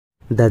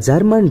The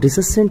German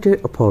Research Center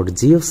for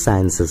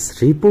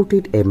Geosciences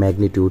reported a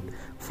magnitude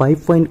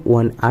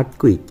 5.1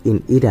 earthquake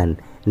in Iran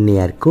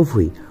near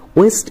Khvoy,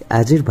 West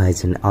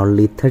Azerbaijan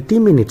only 30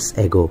 minutes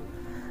ago.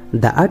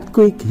 The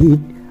earthquake hit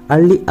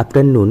early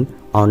afternoon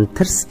on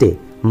Thursday,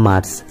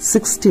 March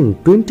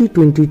 16,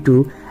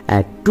 2022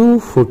 at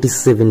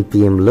 2:47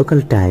 p.m.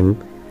 local time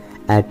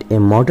at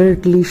a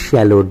moderately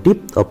shallow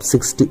depth of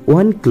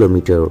 61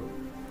 km.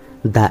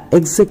 The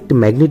exact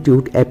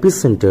magnitude,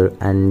 epicenter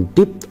and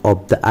depth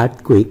of the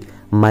earthquake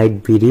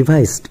might be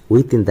revised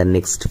within the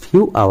next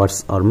few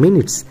hours or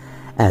minutes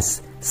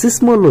as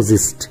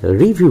seismologists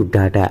review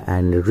data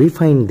and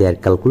refine their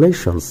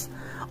calculations,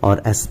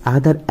 or as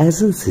other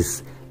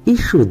agencies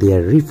issue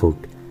their report.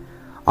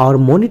 Our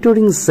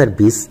monitoring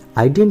service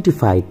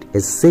identified a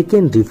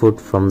second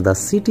report from the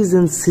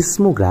Citizen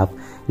Seismograph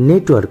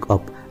network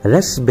of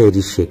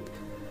Raspberry Sheikh,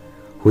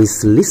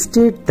 which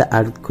listed the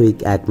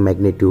earthquake at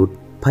magnitude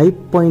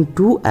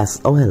 5.2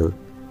 as well.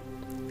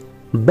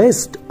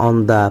 Based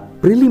on the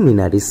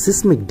preliminary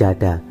seismic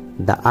data,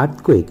 the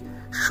earthquake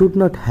should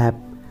not have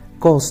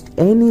caused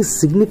any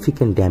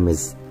significant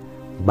damage,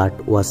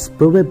 but was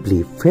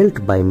probably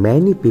felt by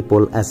many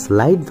people as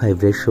light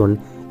vibration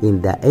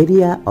in the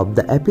area of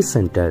the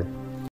epicenter.